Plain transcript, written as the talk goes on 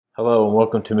Hello and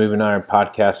welcome to Moving Iron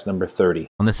Podcast number 30.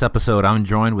 On this episode, I'm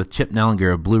joined with Chip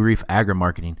Nellinger of Blue Reef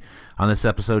Agri-Marketing. On this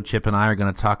episode, Chip and I are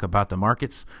going to talk about the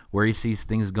markets, where he sees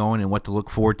things going, and what to look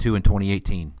forward to in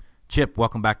 2018. Chip,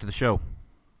 welcome back to the show.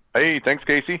 Hey, thanks,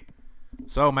 Casey.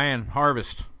 So, man,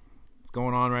 harvest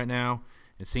going on right now.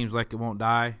 It seems like it won't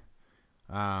die.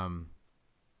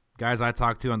 Guys I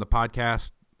talked to on the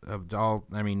podcast, no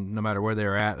matter where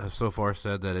they're at, have so far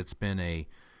said that it's been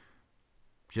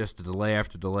just a delay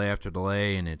after delay after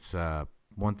delay, and it's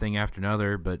one thing after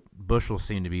another, but bushels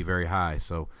seem to be very high.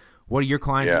 So what are your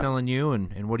clients telling you,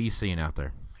 and what are you seeing out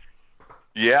there?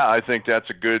 Yeah, I think that's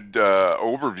a good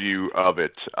overview of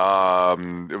it. A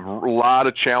lot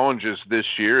of challenges this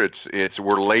year.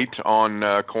 We're late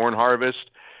on corn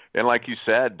harvest, and like you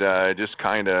said, just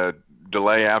kind of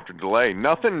delay after delay.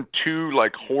 Nothing too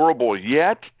horrible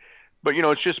yet. But,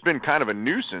 it's just been kind of a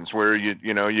nuisance where, you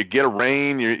get a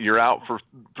rain, you're out for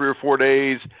 3 or 4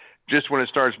 days. Just when it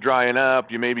starts drying up,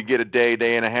 you maybe get a day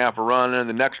and a half of run, and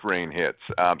the next rain hits.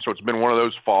 So it's been one of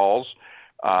those falls.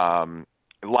 A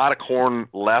lot of corn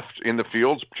left in the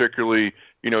fields, particularly,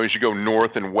 as you go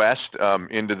north and west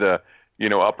into the,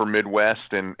 upper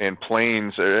Midwest and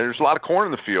plains. There's a lot of corn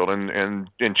in the field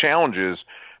and challenges.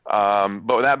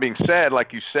 But with that being said,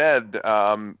 like you said,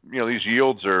 these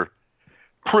yields are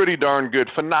pretty darn good,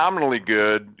 phenomenally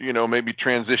good, maybe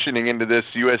transitioning into this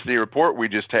USDA report we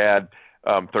just had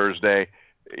Thursday,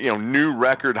 new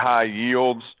record high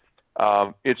yields.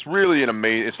 It's really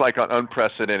it's like an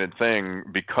unprecedented thing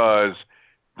because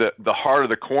the heart of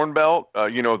the Corn Belt,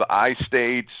 the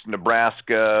I-states,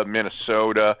 Nebraska,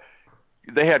 Minnesota,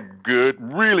 they had good,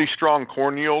 really strong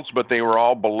corn yields, but they were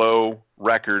all below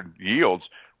record yields,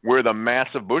 where the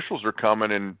massive bushels are coming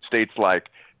in states like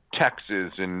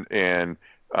Texas and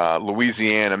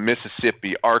Louisiana,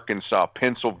 Mississippi, Arkansas,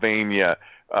 Pennsylvania,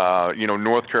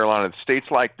 North Carolina, states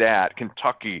like that,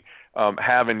 Kentucky,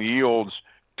 having yields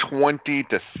 20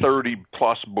 to 30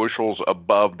 plus bushels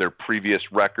above their previous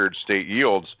record state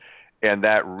yields. And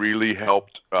that really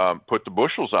helped put the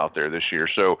bushels out there this year.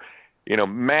 So,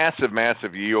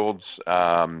 massive yields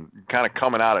kind of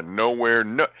coming out of nowhere.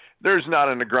 No, there's not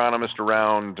an agronomist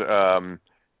around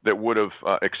that would have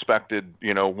expected,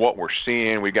 what we're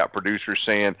seeing. We got producers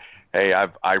saying, hey,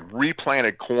 I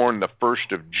replanted corn the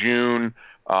 1st of June.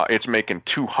 It's making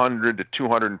 200 to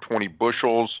 220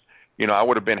 bushels. I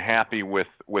would have been happy with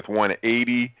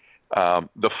 180.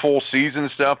 The full season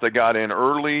stuff that got in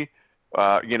early,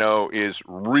 is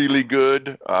really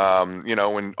good, on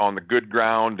the good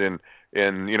ground and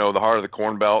the heart of the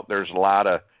Corn Belt. There's a lot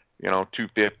of,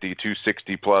 250,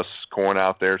 260 plus corn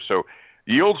out there. So,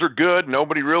 yields are good.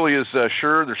 Nobody really is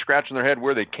sure. They're scratching their head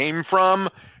where they came from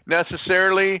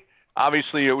necessarily.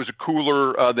 Obviously, it was a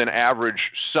cooler than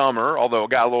average summer, although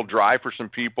it got a little dry for some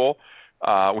people.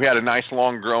 We had a nice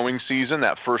long growing season.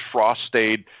 That first frost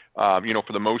stayed, for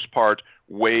the most part,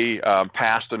 way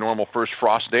past the normal first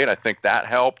frost date. I think that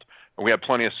helped. We had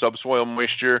plenty of subsoil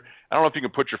moisture. I don't know if you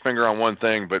can put your finger on one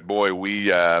thing, but boy,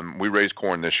 we raised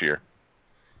corn this year.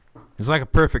 It's like a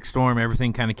perfect storm.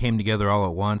 Everything kind of came together all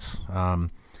at once,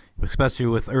 especially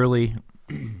with early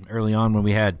on when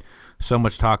we had so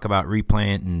much talk about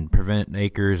replant and prevent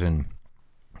acres, and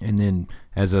then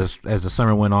as the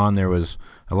summer went on, there was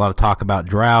a lot of talk about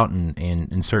drought and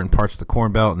in certain parts of the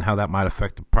Corn Belt and how that might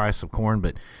affect the price of corn.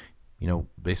 But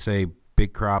they say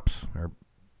big crops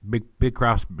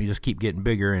just keep getting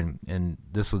bigger, and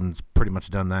this one's pretty much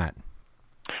done that.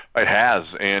 It has,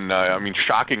 and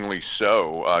shockingly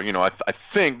so. I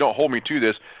think, don't hold me to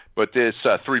this, but this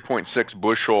 3.6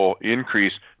 bushel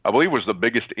increase, I believe, was the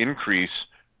biggest increase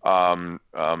in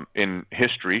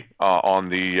history on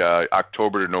the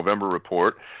October to November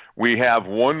report. We have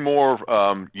one more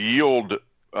yield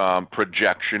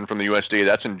projection from the USDA.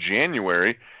 That's in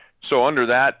January. So under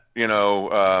that,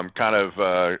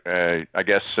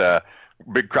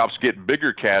 big crops get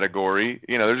bigger category.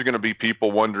 There's going to be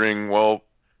people wondering, well,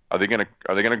 are they going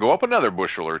to go up another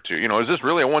bushel or two? Is this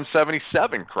really a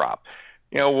 177 crop?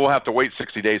 We'll have to wait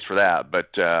 60 days for that. But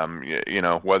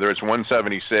whether it's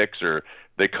 176 or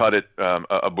they cut it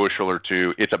a bushel or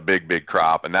two, it's a big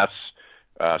crop, and that's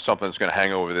something that's going to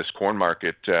hang over this corn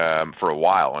market for a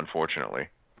while, unfortunately.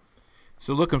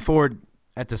 So looking forward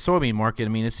at the soybean market,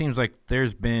 it seems like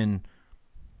there's been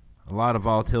a lot of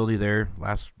volatility there,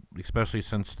 especially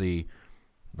since the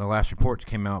last reports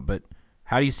came out. But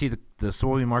how do you see the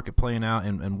soybean market playing out,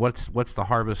 and what's the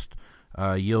harvest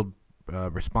yield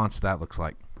response to that looks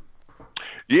like?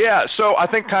 Yeah, so I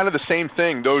think kind of the same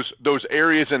thing. Those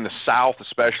areas in the South,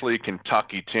 especially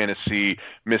Kentucky, Tennessee,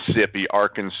 Mississippi,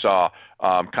 Arkansas,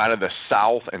 kind of the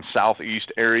South and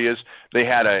Southeast areas, they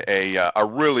had a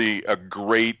really a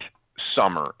great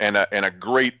summer and a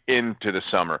great end to the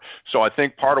summer. So I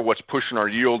think part of what's pushing our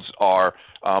yields are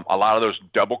a lot of those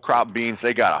double crop beans.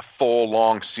 They got a full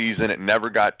long season. It never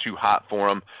got too hot for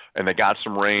them, and they got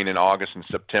some rain in August and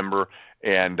September,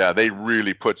 and they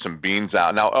really put some beans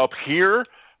out. Now up here,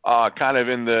 kind of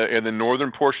in the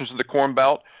northern portions of the Corn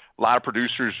Belt, a lot of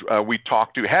producers we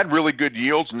talked to had really good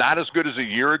yields, not as good as a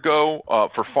year ago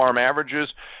for farm averages.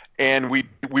 And we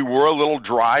were a little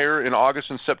drier in August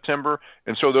and September,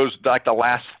 and so those, like the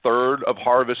last third of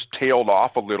harvest, tailed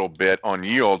off a little bit on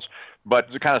yields. But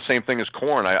the kind of same thing as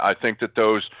corn. I think that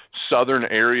those southern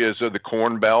areas of the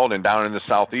Corn Belt and down in the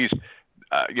southeast,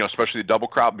 especially the double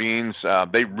crop beans,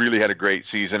 they really had a great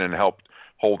season and helped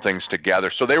hold things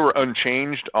together. So they were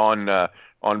unchanged on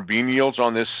bean yields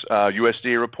on this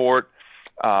USDA report.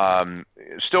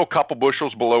 Still a couple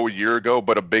bushels below a year ago,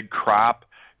 but a big crop.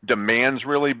 Demand's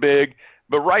really big.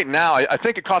 But right now, I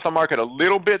think it caught the market a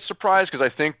little bit surprised because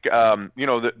I think,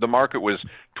 the market was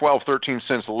 12, 13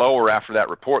 cents lower after that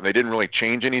report, and they didn't really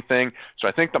change anything. So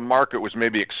I think the market was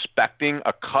maybe expecting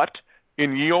a cut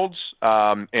in yields,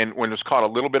 and when it was caught a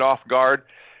little bit off guard.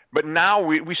 But now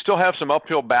we still have some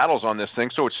uphill battles on this thing,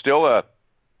 so it's still a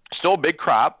big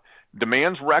crop.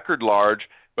 Demand's record large,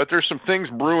 but there's some things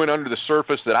brewing under the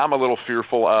surface that I'm a little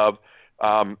fearful of.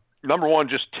 Number one,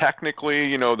 just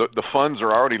technically, the funds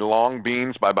are already long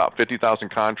beans by about 50,000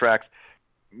 contracts.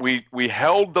 We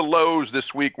held the lows this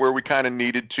week where we kind of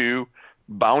needed to,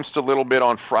 bounced a little bit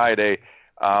on Friday.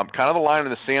 Kind of the line in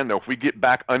the sand, though, if we get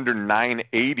back under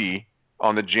 980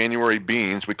 on the January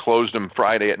beans, we closed them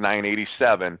Friday at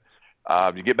 987.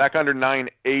 If you get back under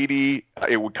 980,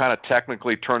 it would kind of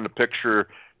technically turn the picture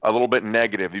a little bit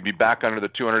negative. You'd be back under the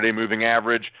 200-day moving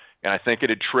average, and I think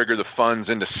it'd trigger the funds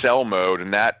into sell mode,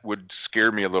 and that would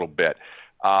scare me a little bit.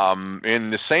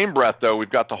 In the same breath, though, we've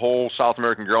got the whole South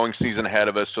American growing season ahead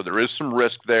of us, so there is some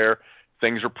risk there.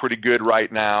 Things are pretty good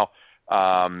right now.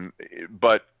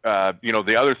 But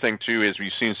the other thing, too, is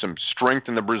we've seen some strength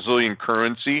in the Brazilian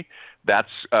currency. That's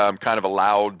kind of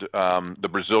allowed the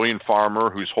Brazilian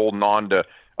farmer who's holding on to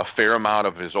a fair amount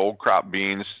of his old crop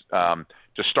beans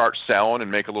to start selling and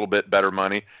make a little bit better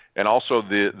money. And also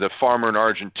the farmer in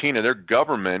Argentina, their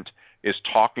government is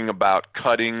talking about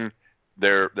cutting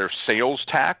their sales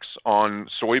tax on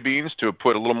soybeans to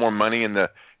put a little more money in the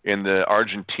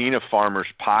Argentina farmer's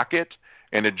pocket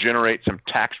and to generate some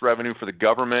tax revenue for the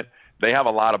government. They have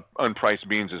a lot of unpriced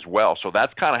beans as well. So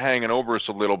that's kind of hanging over us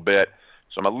a little bit.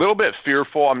 So I'm a little bit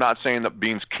fearful. I'm not saying that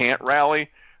beans can't rally.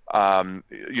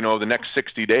 The next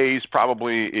 60 days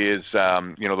probably is,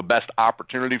 the best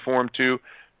opportunity for them to.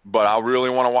 But I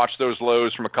really want to watch those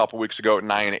lows from a couple weeks ago at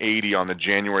 980 on the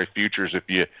January futures. If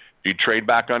you trade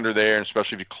back under there, and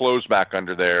especially if you close back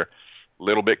under there, a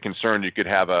little bit concerned you could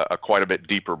have a quite a bit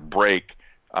deeper break,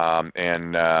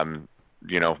 and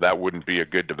that wouldn't be a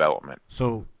good development.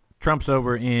 So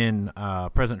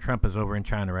President Trump is over in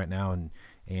China right now,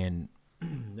 and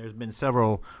there's been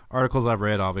several articles I've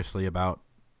read, obviously, about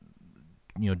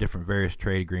different various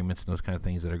trade agreements and those kind of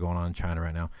things that are going on in China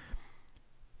right now.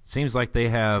 Seems like they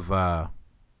have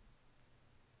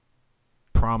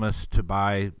promised to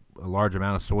buy a large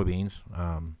amount of soybeans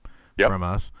from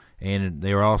us, and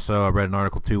they were also, I read an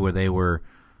article too where they were,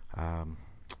 how'd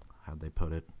they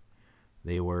put it?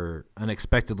 They were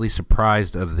unexpectedly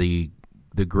surprised of the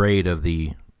grade of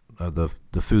the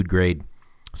food grade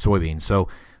soybeans. So,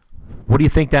 what do you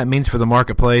think that means for the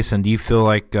marketplace? And do you feel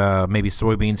like maybe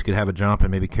soybeans could have a jump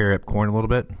and maybe carry up corn a little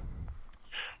bit?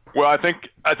 Well, I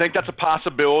think that's a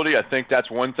possibility. I think that's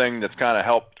one thing that's kind of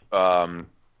helped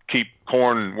keep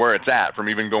corn where it's at from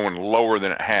even going lower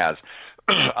than it has.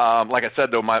 Like I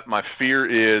said, though, my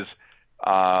fear is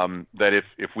that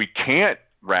if we can't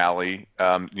rally,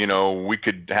 we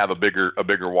could have a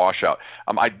bigger washout.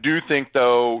 I do think,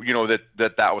 though,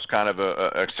 that was kind of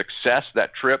a success,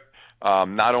 that trip,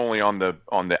 not only on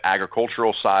the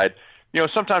agricultural side.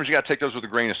 Sometimes you got to take those with a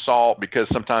grain of salt because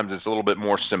sometimes it's a little bit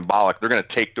more symbolic. They're going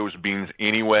to take those beans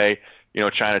anyway.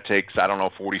 China takes,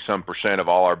 40-some% of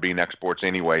all our bean exports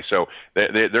anyway. So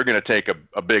they're going to take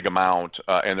a big amount,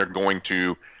 and they're going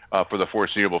to for the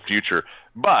foreseeable future.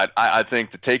 But I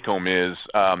think the take home is,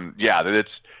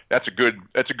 that's a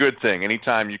good thing.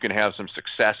 Anytime you can have some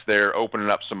success there, opening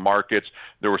up some markets.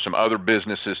 There were some other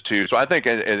businesses too. So I think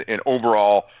in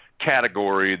overall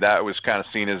category, that was kind of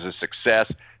seen as a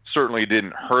success. Certainly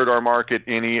didn't hurt our market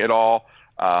any at all.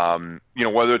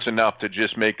 Whether it's enough to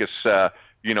just make us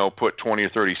put 20 or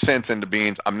 30 cents into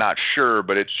beans. I'm not sure,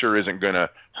 but it sure isn't going to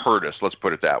hurt us. Let's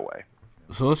put it that way.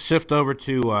 So let's shift over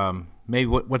to maybe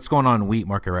what's going on in the wheat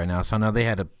market right now. So I know they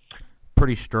had a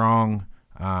pretty strong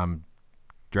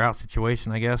drought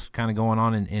situation, I guess, kind of going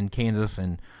on in Kansas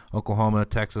and Oklahoma,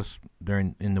 Texas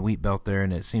in the wheat belt there,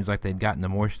 and it seems like they'd gotten the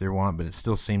moisture they want, but it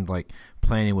still seemed like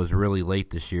planting was really late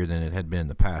this year than it had been in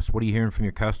the past. What are you hearing from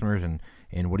your customers,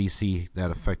 and what do you see that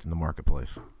affecting the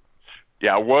marketplace?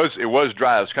 Yeah, it was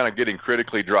dry. It was kind of getting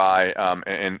critically dry,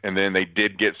 and then they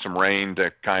did get some rain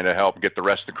to kind of help get the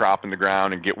rest of the crop in the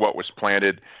ground and get what was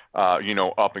planted,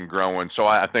 up and growing. So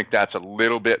I think that's a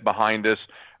little bit behind us.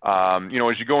 As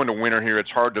you go into winter here, it's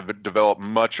hard to develop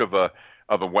much of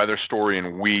a weather story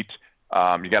in wheat.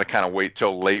 You got to kind of wait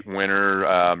till late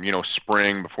winter,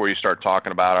 spring before you start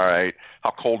talking about, all right,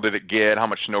 how cold did it get? How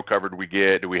much snow cover did we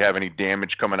get? Do we have any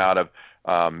damage coming out of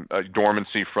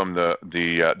dormancy from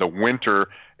the winter?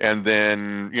 And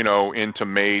then, into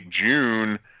May,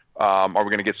 June, are we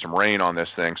going to get some rain on this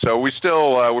thing? So we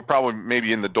still, we're probably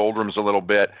maybe in the doldrums a little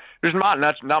bit. There's not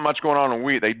much going on in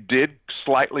wheat. They did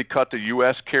slightly cut the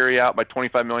U.S. carryout by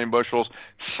 25 million bushels,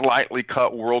 slightly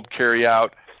cut world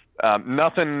carryout.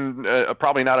 Nothing,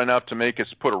 probably not enough to make us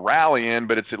put a rally in,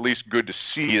 but it's at least good to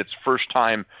see. It's first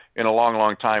time in a long,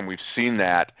 long time we've seen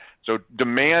that. So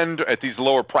demand at these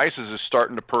lower prices is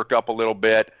starting to perk up a little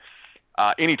bit.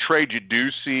 Any trade you do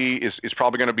see is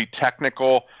probably going to be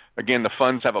technical. Again, the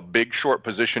funds have a big short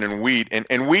position in wheat,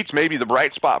 and wheat's maybe the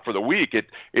bright spot for the week.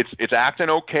 It's acting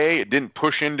okay. It didn't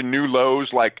push into new lows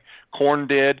like corn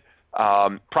did.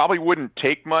 Probably wouldn't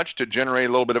take much to generate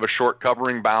a little bit of a short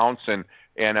covering bounce and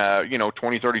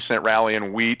 20, 30 cent rally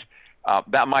in wheat.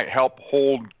 That might help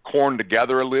hold corn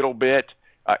together a little bit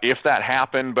if that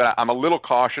happened, but I'm a little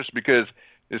cautious because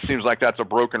it seems like that's a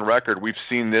broken record. We've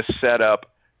seen this setup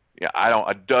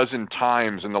a dozen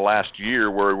times in the last year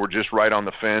where we're just right on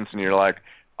the fence and you're like,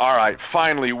 all right,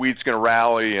 finally wheat's going to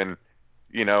rally, and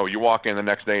you walk in the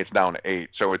next day it's down to 8.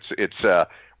 So it's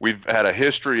we've had a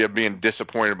history of being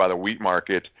disappointed by the wheat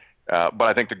market, but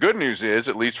I think the good news is,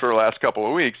 at least for the last couple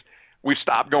of weeks, we've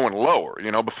stopped going lower.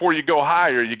 Before you go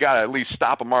higher, you got to at least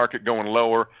stop a market going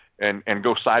lower and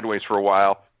go sideways for a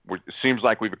while. It seems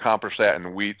like we've accomplished that in the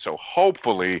wheat, so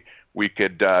hopefully we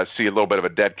could see a little bit of a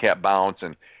dead cat bounce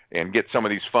and get some of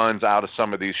these funds out of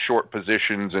some of these short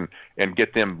positions and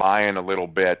get them buying a little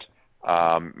bit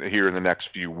here in the next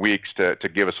few weeks to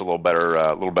give us a little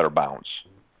better bounce.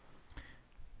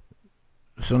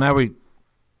 So now it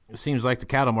seems like the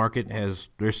cattle market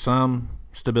there's some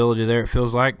stability there, it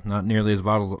feels like, not nearly as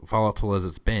volatile as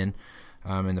it's been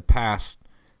in the past.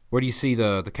 Where do you see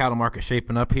the cattle market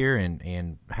shaping up here,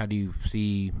 and how do you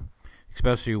see,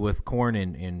 especially with corn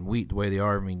and wheat the way they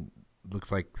are? I mean,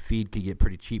 looks like feed could get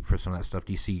pretty cheap for some of that stuff.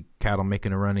 Do you see cattle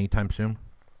making a run anytime soon?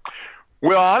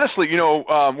 Well, honestly,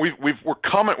 we're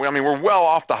coming. I mean, we're well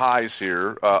off the highs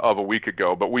here of a week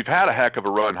ago, but we've had a heck of a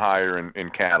run higher in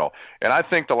cattle. And I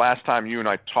think the last time you and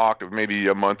I talked, maybe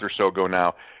a month or so ago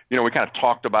now, we kind of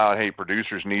talked about, hey,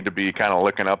 producers need to be kind of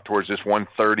looking up towards this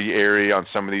 130 area on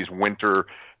some of these winter,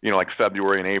 like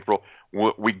February and April.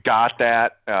 We got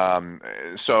that.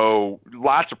 So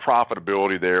lots of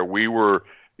profitability there. We were,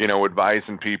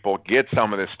 advising people, get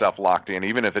some of this stuff locked in,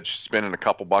 even if it's spending a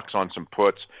couple bucks on some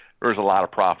puts. There's a lot of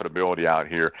profitability out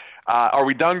here. Are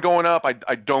we done going up?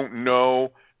 I don't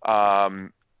know.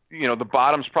 The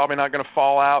bottom's probably not going to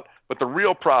fall out, but the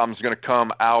real problem is going to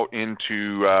come out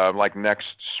into like next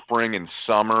spring and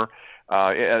summer.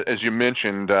 As you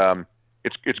mentioned,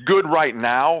 it's good right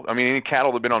now. I mean, any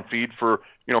cattle that have been on feed for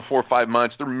 4 or 5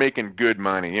 months, they're making good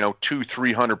money.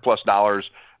 $200-$300+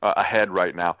 a head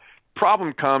right now.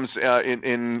 Problem comes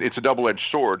in it's a double-edged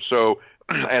sword. So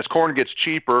as corn gets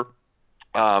cheaper,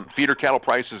 feeder cattle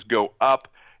prices go up,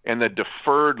 and the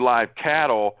deferred live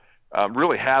cattle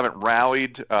really haven't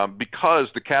rallied because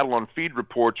the cattle on feed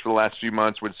reports for the last few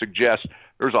months would suggest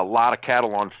there's a lot of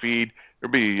cattle on feed.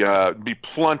 There'll be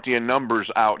plenty of numbers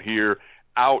out here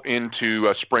out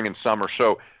into spring and summer.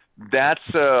 So that's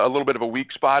a little bit of a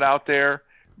weak spot out there.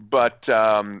 But,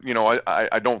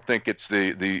 I don't think it's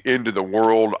the end of the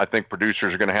world. I think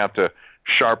producers are going to have to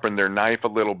sharpen their knife a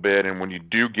little bit. And when you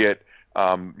do get,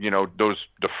 those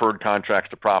deferred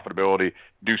contracts to profitability,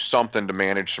 do something to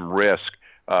manage some risk,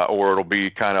 or it'll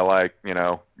be kind of like,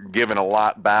 giving a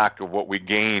lot back of what we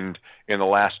gained in the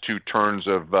last 2 turns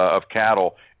of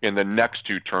cattle in the next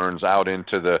 2 turns out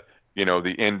into the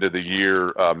end of the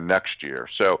year next year.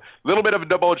 So a little bit of a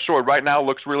double-edged sword. Right now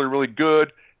looks really, really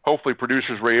good. Hopefully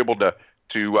producers were able to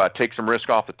take some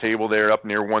risk off the table there up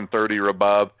near 130 or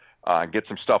above, get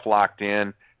some stuff locked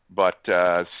in. but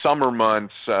summer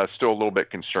months still a little bit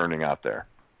concerning out there.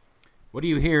 What do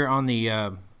you hear on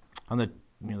the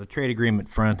the trade agreement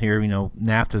front here?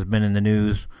 NAFTA's been in the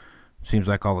news, seems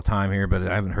like all the time here, but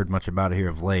I haven't heard much about it here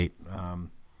of late.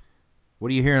 What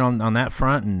are you hearing on that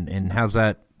front, and how's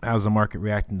the market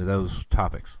reacting to those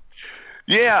topics?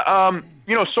 Yeah,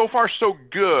 so far so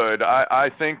good. I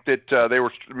think that they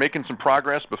were making some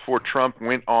progress before Trump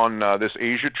went on this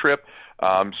Asia trip.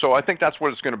 So I think that's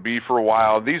what it's going to be for a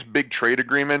while. These big trade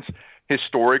agreements,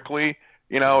 historically,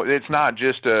 it's not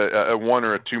just a 1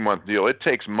 or a 2 month deal. It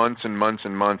takes months and months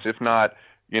and months, if not,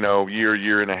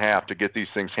 year and a half to get these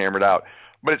things hammered out.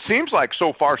 But it seems like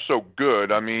so far so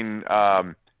good. I mean,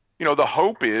 the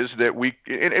hope is that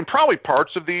and probably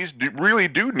parts of these really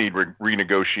do need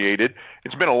renegotiated.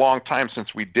 It's been a long time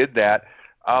since we did that.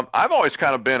 I've always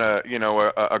kind of been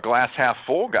a glass half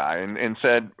full guy and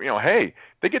said, hey,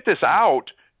 they get this out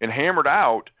and hammered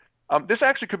out. This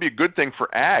actually could be a good thing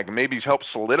for ag. Maybe help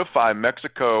solidify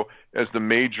Mexico as the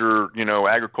major,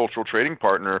 agricultural trading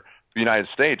partner of the United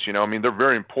States. They're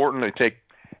very important. They take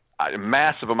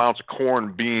massive amounts of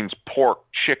corn, beans, pork,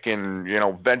 chicken,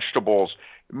 vegetables,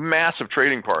 massive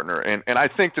trading partner. And I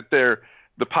think that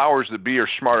the powers that be are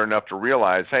smart enough to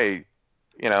realize, hey,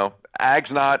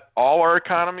 ag's not all our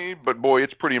economy, but boy,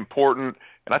 it's pretty important.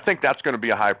 And I think that's going to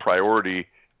be a high priority.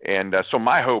 And so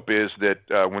my hope is that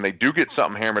when they do get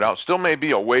something hammered out, still may be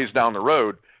a ways down the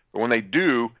road, but when they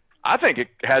do, I think it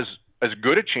has as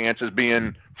good a chance as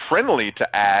being friendly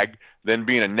to ag than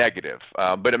being a negative.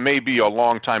 But it may be a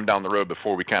long time down the road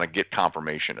before we kind of get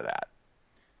confirmation of that.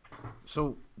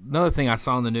 So another thing I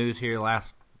saw in the news here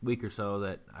last week or so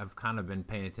that I've kind of been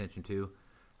paying attention to,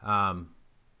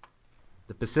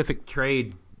 the Pacific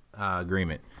Trade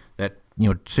Agreement. That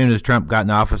as soon as Trump got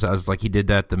in office, I was like, he did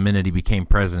that the minute he became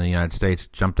president of the United States,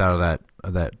 jumped out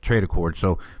of that trade accord.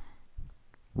 So,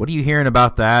 what are you hearing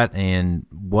about that, and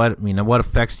what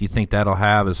effects do you think that'll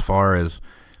have as far as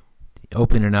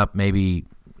opening up maybe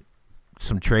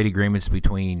some trade agreements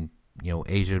between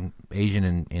Asian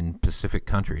and Pacific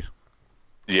countries?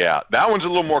 Yeah, that one's a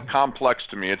little more complex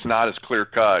to me. It's not as clear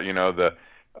cut. The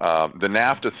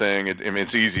NAFTA thing.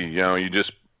 It's easy. You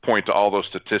just point to all those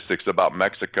statistics about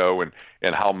Mexico and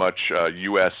how much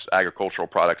U.S. agricultural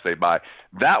products they buy.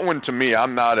 That one, to me,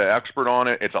 I'm not an expert on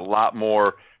it. It's a lot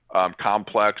more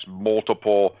complex,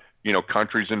 multiple,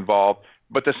 countries involved.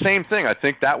 But the same thing, I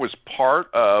think that was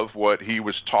part of what he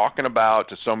was talking about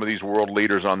to some of these world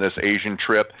leaders on this Asian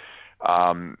trip.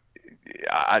 I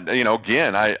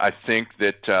think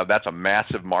that that's a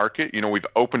massive market. We've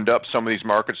opened up some of these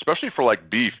markets, especially for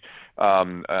like beef.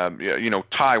 Taiwan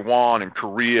and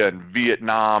Korea and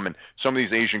Vietnam and some of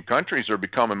these Asian countries are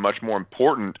becoming much more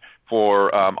important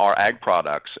for our ag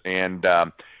products. And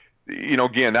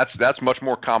again, that's much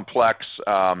more complex.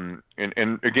 And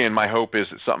again, my hope is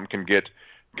that something can get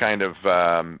kind of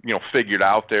figured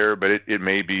out there, but it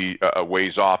may be a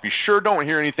ways off. You sure don't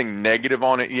hear anything negative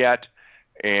on it yet.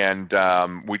 And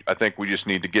I think we just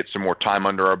need to get some more time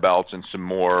under our belts and some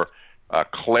more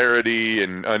clarity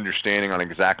and understanding on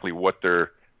exactly what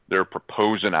they're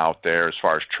proposing out there as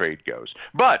far as trade goes.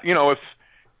 But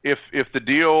if the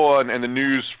deal and the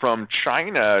news from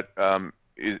China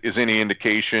is any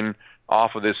indication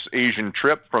off of this Asian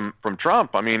trip from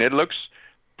Trump, it looks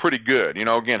pretty good.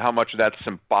 Again, how much of that's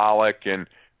symbolic and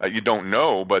you don't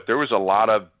know, but there was a lot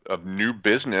of new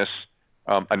business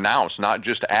announced, not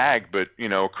just ag, but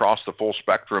across the full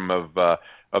spectrum of the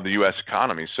U.S.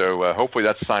 economy. So hopefully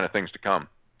that's a sign of things to come.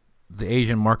 The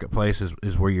Asian marketplace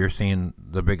is where you're seeing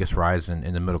the biggest rise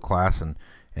in the middle class,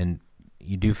 and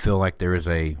you do feel like there is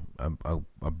a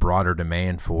broader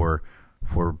demand for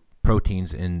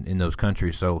proteins in those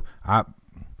countries. So I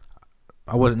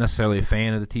wasn't necessarily a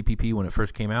fan of the TPP when it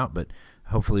first came out, but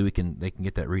hopefully they can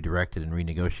get that redirected and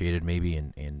renegotiated maybe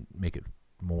and make it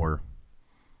more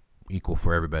equal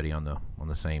for everybody on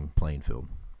the same playing field.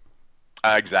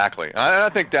 Exactly. I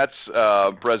think that's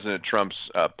President Trump's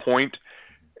point,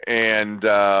 and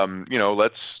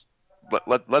let's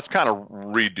kind of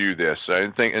redo this.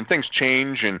 And things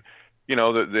change, and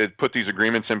they put these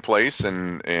agreements in place,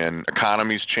 and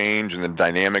economies change, and the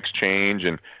dynamics change,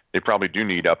 and they probably do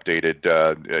need updated,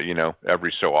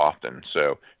 every so often.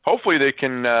 So hopefully they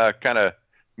can kind of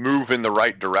move in the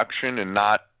right direction and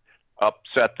not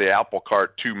upset the apple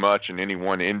cart too much in any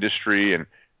one industry, and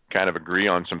kind of agree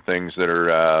on some things that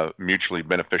are mutually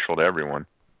beneficial to everyone.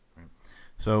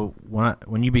 So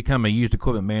when you become a used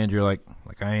equipment manager like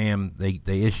I am, they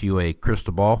issue a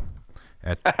crystal ball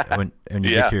when you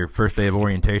get to your first day of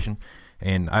orientation,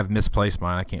 and I've misplaced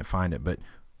mine. I can't find it, but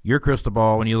your crystal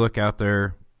ball, when you look out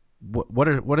there, what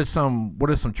are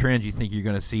some trends you think you're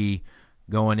going to see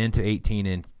going into 18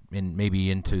 and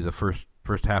maybe into the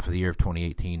first half of the year of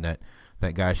 2018 that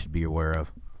guys should be aware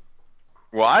of?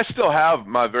 Well, I still have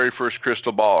my very first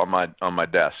crystal ball on my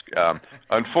desk.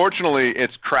 Unfortunately,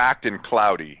 it's cracked and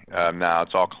cloudy now.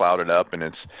 It's all clouded up, and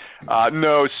it's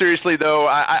no. Seriously though,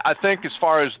 I think as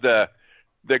far as the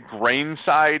grain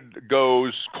side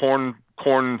goes, corn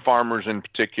farmers in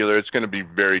particular, it's going to be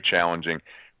very challenging.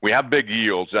 We have big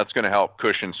yields. That's going to help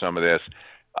cushion some of this.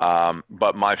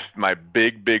 But my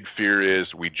big fear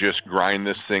is we just grind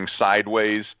this thing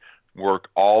sideways, work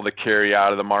all the carry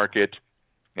out of the market.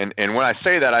 And when I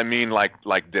say that, I mean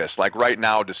like this. Like right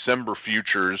now, December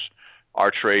futures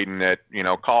are trading at,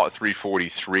 call it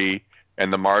 343,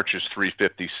 and the March is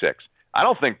 356. I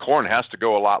don't think corn has to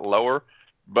go a lot lower,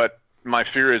 but my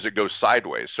fear is it goes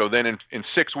sideways. So then in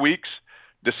 6 weeks,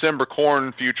 December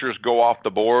corn futures go off the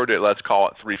board at, let's call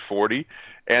it 340.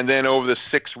 And then over the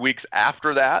 6 weeks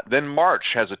after that, then March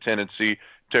has a tendency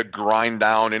to grind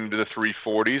down into the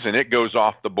 340s, and it goes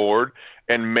off the board.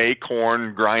 And May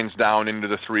corn grinds down into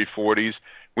the 340s.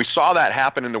 We saw that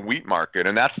happen in the wheat market,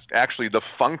 and that's actually the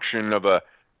function of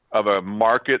a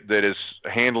market that is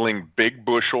handling big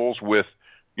bushels with,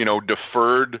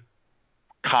 deferred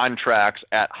contracts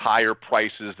at higher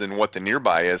prices than what the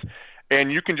nearby is.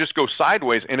 And you can just go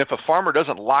sideways. And if a farmer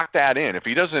doesn't lock that in, if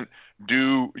he doesn't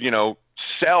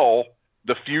sell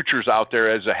the futures out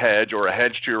there as a hedge or a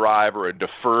hedge to arrive or a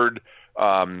deferred,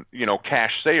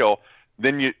 cash sale,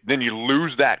 then you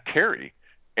lose that carry.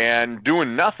 And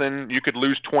doing nothing, you could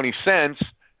lose 20 cents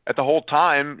at the whole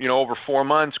time, over 4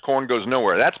 months, corn goes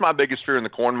nowhere. That's my biggest fear in the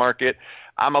corn market.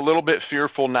 I'm a little bit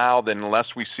fearful now that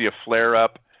unless we see a flare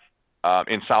up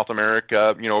in South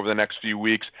America, over the next few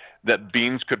weeks, that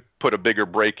beans could put a bigger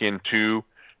break in too.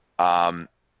 And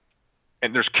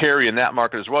there's carry in that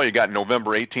market as well. You got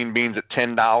November 18 beans at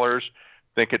 $10.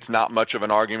 Think it's not much of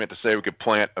an argument to say we could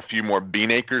plant a few more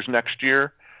bean acres next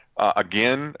year,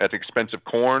 again, at the expense of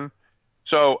corn.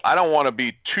 So I don't want to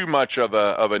be too much of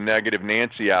a negative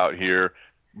Nancy out here,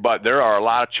 but there are a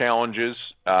lot of challenges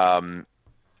in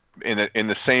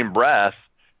the same breath.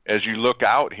 As you look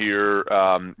out here,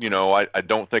 I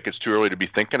don't think it's too early to be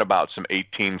thinking about some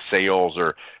 18 sales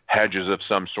or hedges of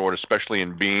some sort, especially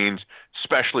in beans,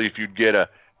 especially if you get a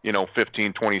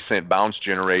 15, 20 cent bounce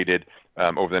generated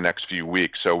over the next few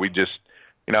weeks. So we just,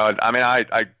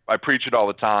 I preach it all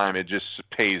the time. It just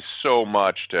pays so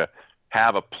much to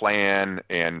have a plan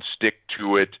and stick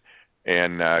to it,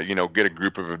 and get a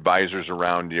group of advisors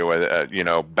around you.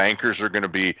 Bankers are going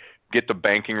to get the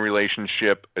banking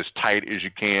relationship as tight as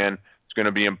you can. It's going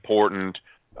to be important.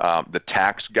 The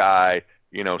tax guy,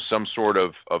 some sort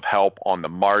of help on the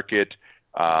market.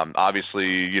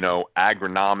 Obviously,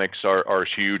 agronomics are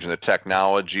huge, and the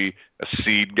technology, a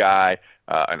seed guy,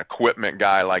 an equipment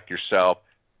guy like yourself.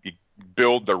 You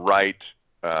build the right,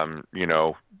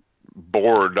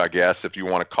 board, I guess, if you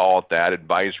want to call it that,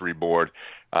 advisory board,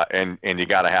 and you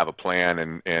got to have a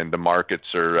plan, and the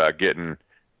markets are getting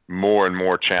more and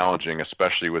more challenging,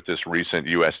 especially with this recent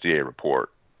USDA report.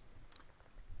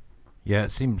 Yeah,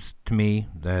 it seems to me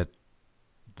that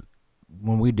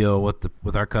when we deal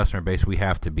with our customer base, we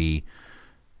have to be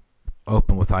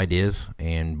open with ideas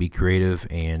and be creative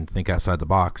and think outside the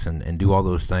box and do all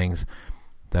those things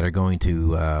that are going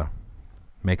to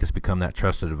make us become that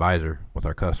trusted advisor with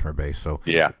our customer base. So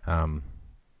yeah,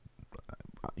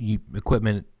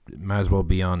 equipment might as well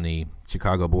be on the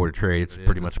Chicago Board of Trade. It's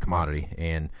pretty much a commodity,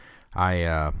 and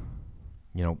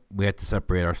we have to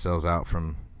separate ourselves out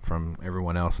from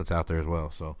everyone else that's out there as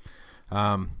well. So,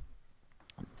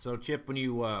 so Chip, when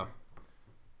you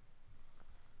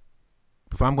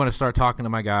if I'm going to start talking to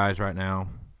my guys right now,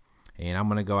 and I'm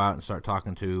going to go out and start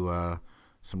talking to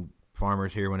some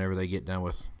farmers here whenever they get done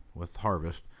with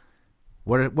harvest,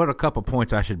 what are a couple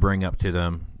points I should bring up to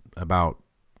them about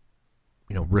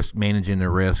risk, managing their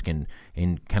risk and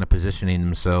kind of positioning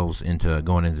themselves into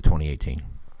going into 2018?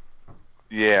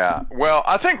 Yeah, well,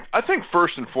 I think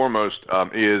first and foremost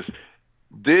is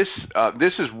this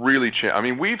is really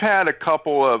we've had a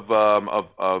couple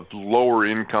of lower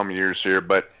income years here,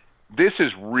 but this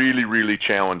is really, really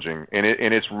challenging, and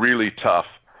it's really tough.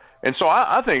 And so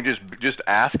I think just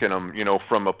asking them,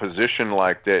 from a position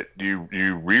like that,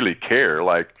 you really care,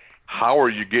 like, how are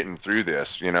you getting through this?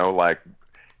 Like,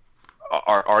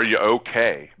 are you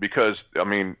okay? Because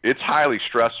it's highly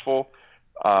stressful.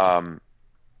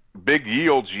 Big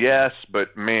yields, yes,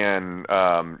 but man,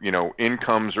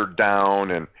 incomes are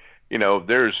down, and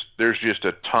there's just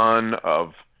a ton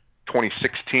of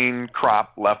 2016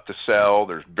 crop left to sell.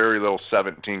 There's very little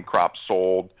 17 crop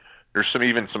sold. There's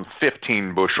even some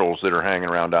 15 bushels that are hanging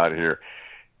around out here.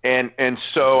 And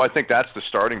so I think that's the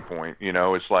starting point.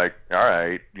 It's like, all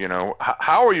right,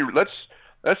 how are you?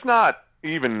 Let's not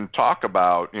even talk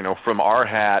about, from our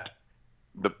hat,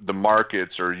 the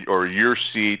markets or your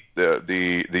seat,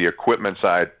 the equipment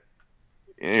side.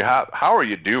 How are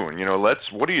you doing?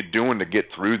 What are you doing to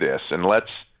get through this? And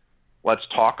let's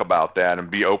talk about that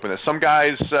and be open. Some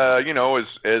guys,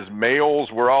 as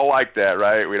males, we're all like that,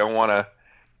 right? We don't want to,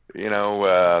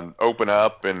 open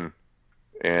up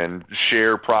and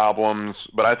share problems.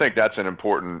 But I think that's an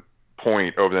important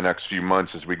point over the next few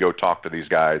months as we go talk to these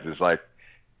guys is like,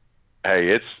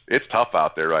 hey, it's tough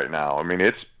out there right now. I mean,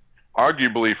 it's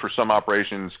arguably for some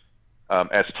operations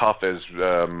as tough as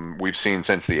we've seen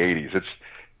since the 80s.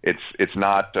 It's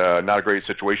not a great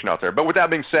situation out there. But with that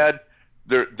being said,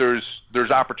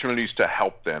 there's opportunities to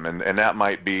help them, and that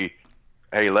might be,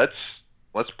 hey, let's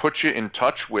put you in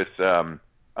touch with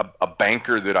a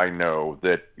banker that I know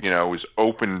that is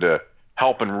open to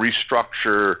helping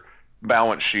restructure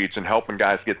balance sheets and helping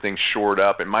guys get things shored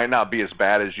up. It might not be as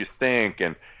bad as you think,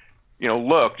 and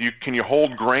look, can you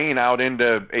hold grain out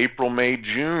into April, May,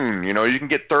 June? You can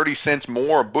get 30 cents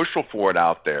more a bushel for it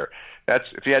out there. That's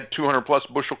if you had 200 plus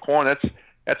bushel corn,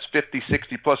 that's 50,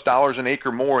 60 plus dollars an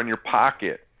acre more in your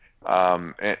pocket.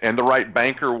 And the right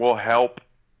banker will help,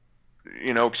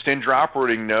 extend your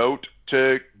operating note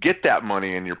to get that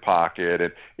money in your pocket.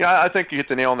 And I think you hit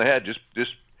the nail on the head.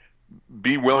 Just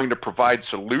be willing to provide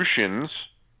solutions,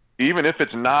 even if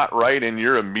it's not right in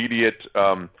your immediate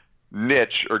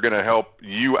niche, are going to help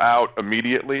you out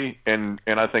immediately. And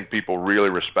I think people really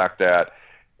respect that.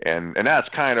 And that's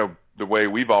kind of the way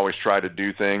we've always tried to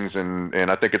do things. And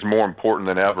I think it's more important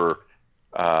than ever,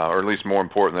 or at least more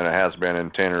important than it has been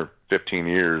in 10 or 15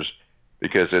 years,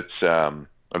 because it's,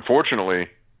 unfortunately,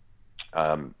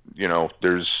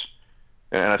 there's,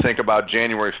 and I think about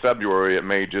January, February, it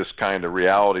may just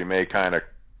reality may kind of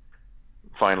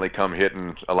finally come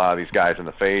hitting a lot of these guys in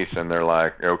the face, and they're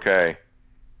like, okay,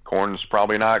 corn's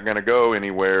probably not going to go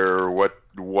anywhere. What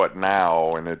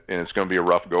now? And it's going to be a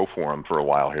rough go for them for a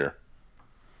while here.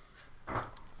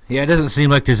 Yeah, it doesn't seem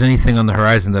like there's anything on the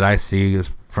horizon that I see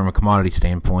from a commodity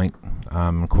standpoint.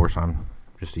 Of course, I'm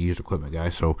just a used equipment guy,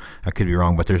 so I could be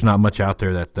wrong, but there's not much out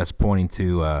there that's pointing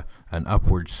to an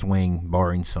upward swing,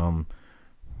 barring some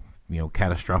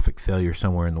catastrophic failure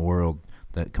somewhere in the world,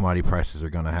 that commodity prices are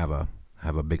going to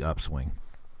have a big upswing.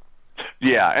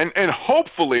 Yeah, and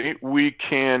hopefully we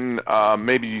can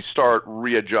maybe start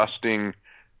readjusting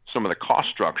some of the cost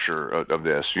structure of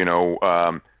this.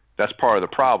 That's part of the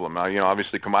problem.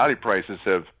 Obviously commodity prices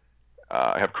have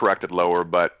corrected lower,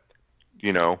 but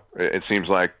it seems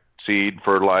like seed,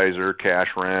 fertilizer, cash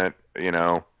rent,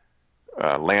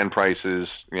 land prices,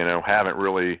 haven't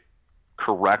really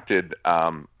corrected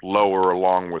lower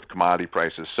along with commodity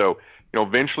prices. So,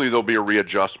 eventually there'll be a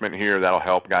readjustment here that'll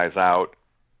help guys out.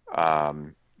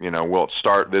 Will it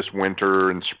start this winter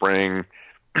and spring?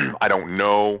 I don't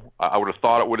know. I would have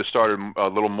thought it would have started a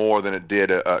little more than it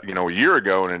did, a year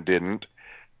ago, and it didn't.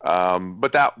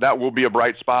 But that will be a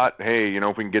bright spot. Hey,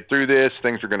 if we can get through this,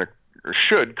 things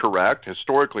should correct.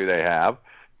 Historically, they have,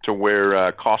 to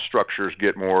where cost structures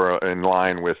get more in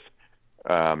line with,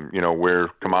 where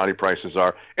commodity prices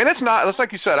are. And it's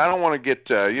like you said, I don't want to get,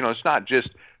 it's not just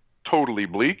totally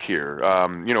bleak here.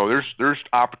 There's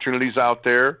opportunities out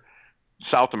there.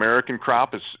 South American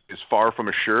crop is far from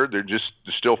assured. They're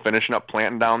still finishing up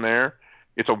planting down there.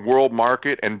 It's a world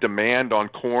market, and demand on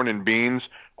corn and beans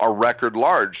are record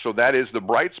large. So that is the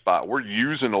bright spot. We're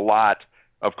using a lot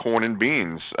of corn and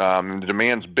beans. The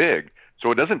demand's big.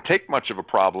 So it doesn't take much of a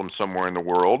problem somewhere in the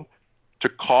world to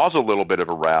cause a little bit of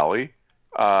a rally.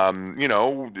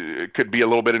 It could be a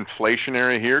little bit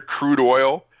inflationary here. Crude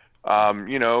oil,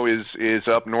 is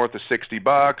up north of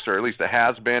 $60, or at least it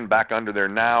has been, back under there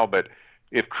now. But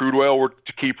if crude oil were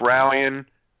to keep rallying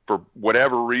for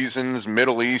whatever reasons,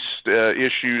 Middle East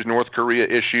issues, North Korea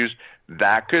issues,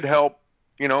 that could help,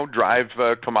 drive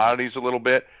commodities a little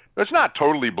bit. It's not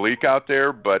totally bleak out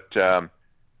there, but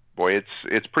boy,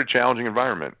 it's a pretty challenging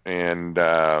environment, and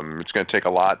it's going to take a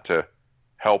lot to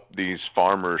help these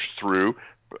farmers through.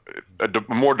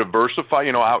 More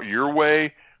diversify, out your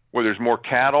way, where there's more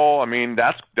cattle. I mean,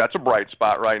 that's a bright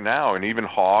spot right now, and even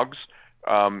hogs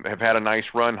have had a nice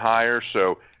run higher.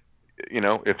 So,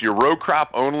 if you're row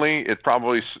crop only, it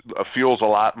probably feels a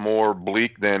lot more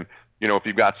bleak than, if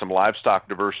you've got some livestock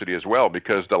diversity as well,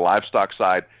 because the livestock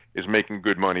side is making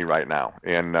good money right now.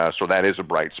 And so that is a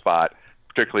bright spot,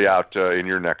 particularly out in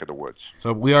your neck of the woods.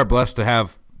 So we are blessed to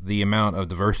have the amount of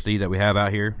diversity that we have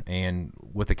out here, and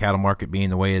with the cattle market being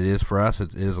the way it is for us,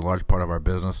 it is a large part of our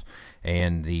business,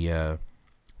 and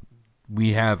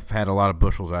we have had a lot of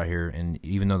bushels out here, and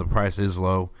even though the price is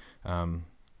low,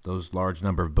 those large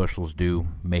number of bushels do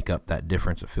make up that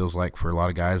difference. It feels like for a lot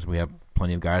of guys. We have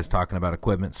plenty of guys talking about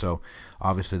equipment, so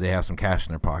obviously they have some cash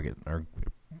in their pocket, or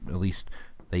at least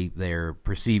they're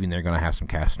perceiving they're going to have some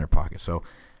cash in their pocket. So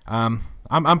I'm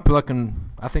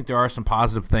looking. I think there are some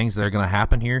positive things that are going to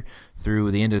happen here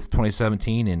through the end of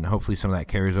 2017, and hopefully some of that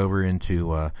carries over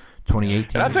into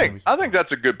 2018. And I think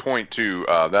that's a good point too.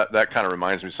 That kind of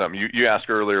reminds me of something you asked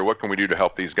earlier. What can we do to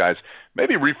help these guys?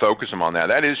 Maybe refocus them on that.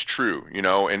 That is true, and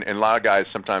a lot of guys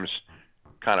sometimes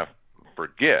kind of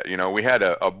forget. We had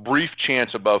a brief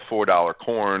chance above $4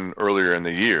 corn earlier in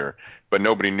the year, but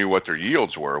nobody knew what their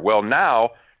yields were. Well,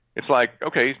 now it's like,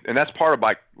 okay, and that's part of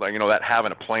like that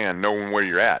having a plan, knowing where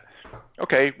you're at.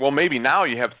 Okay, well, maybe now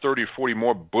you have 30 or 40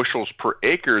 more bushels per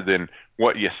acre than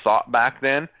what you thought back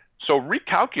then. So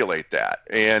recalculate that,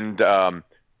 and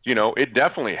it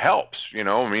definitely helps.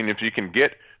 If you can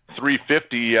get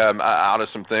 350 out of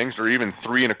some things, or even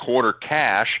 3 1/4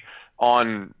 cash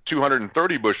on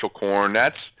 230 bushel corn,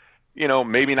 that's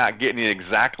maybe not getting you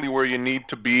exactly where you need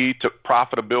to be to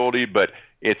profitability, but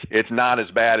it's not as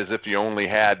bad as if you only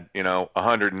had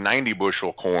 190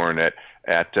 bushel corn at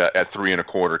 3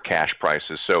 1/4 cash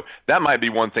prices. So that might be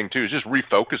one thing too, is just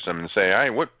refocus them and say,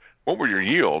 hey, what were your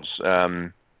yields?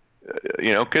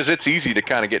 Because it's easy to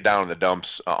kind of get down in the dumps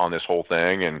on this whole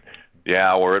thing, and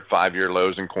we're at 5-year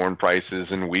lows in corn prices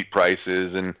and wheat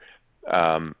prices, and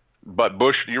but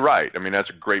you're right. That's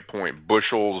a great point.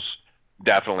 Bushels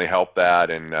definitely help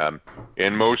that, and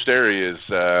in most areas,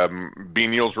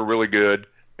 bean yields were really good,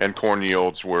 and corn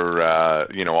yields were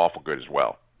awful good as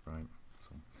well. Right.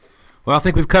 Well, I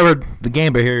think we've covered the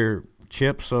gambit here,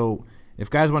 Chip. So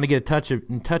if guys want to get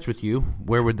in touch with you,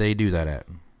 where would they do that at?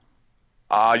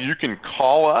 You can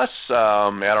call us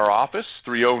at our office,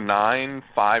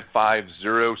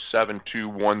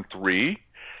 309-550-7213.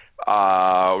 We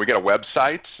got a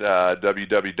website,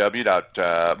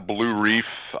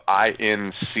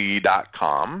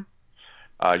 www.bluereefinc.com.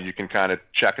 You can kind of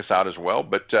check us out as well.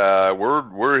 But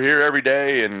we're here every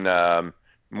day, and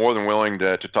more than willing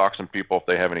to talk to some people if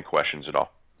they have any questions at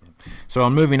all. So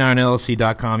on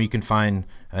movingironllc.com, you can find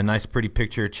a nice, pretty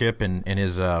picture of Chip and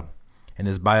his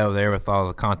bio there with all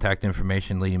the contact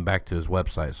information leading back to his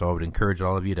website. So I would encourage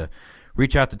all of you to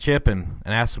reach out to Chip and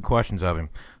ask some questions of him.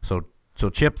 So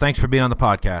Chip, thanks for being on the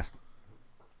podcast.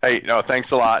 Hey,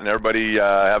 thanks a lot, and everybody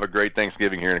have a great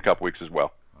Thanksgiving here in a couple weeks as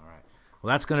well. All right.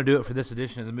 Well, that's going to do it for this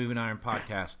edition of the Moving Iron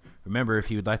Podcast. Remember, if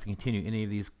you would like to continue any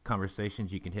of these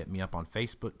conversations, you can hit me up on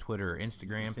Facebook, Twitter, or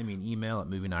Instagram. Send me an email at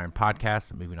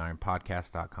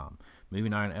movingironpodcast@movingironpodcast.com.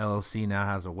 Moving Iron LLC now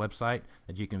has a website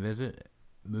that you can visit,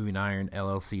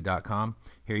 movingironllc.com.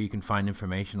 Here you can find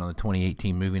information on the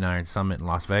 2018 Moving Iron Summit in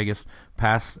Las Vegas,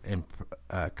 past and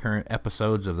current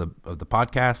episodes of the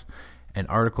podcast, and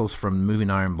articles from the Moving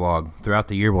Iron blog. Throughout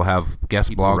the year, we'll have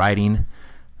guest blog writing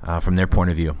from their point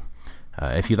of view.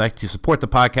 If you'd like to support the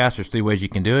podcast, there's 3 ways you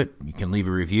can do it. You can leave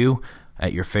a review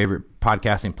at your favorite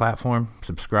podcasting platform,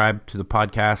 subscribe to the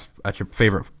podcast at your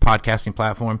favorite podcasting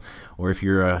platform, or if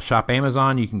you're shop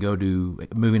Amazon, you can go to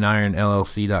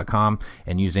movingironllc.com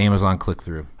and use Amazon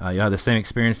click-through. You'll have the same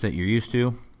experience that you're used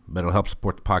to, but it'll help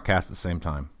support the podcast at the same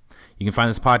time. You can find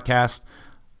this podcast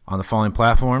on the following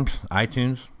platforms: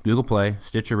 iTunes, Google Play,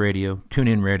 Stitcher Radio,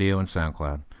 TuneIn Radio, and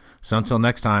SoundCloud. So until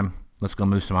next time, let's go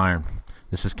move some iron.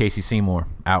 This is Casey Seymour,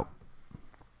 out.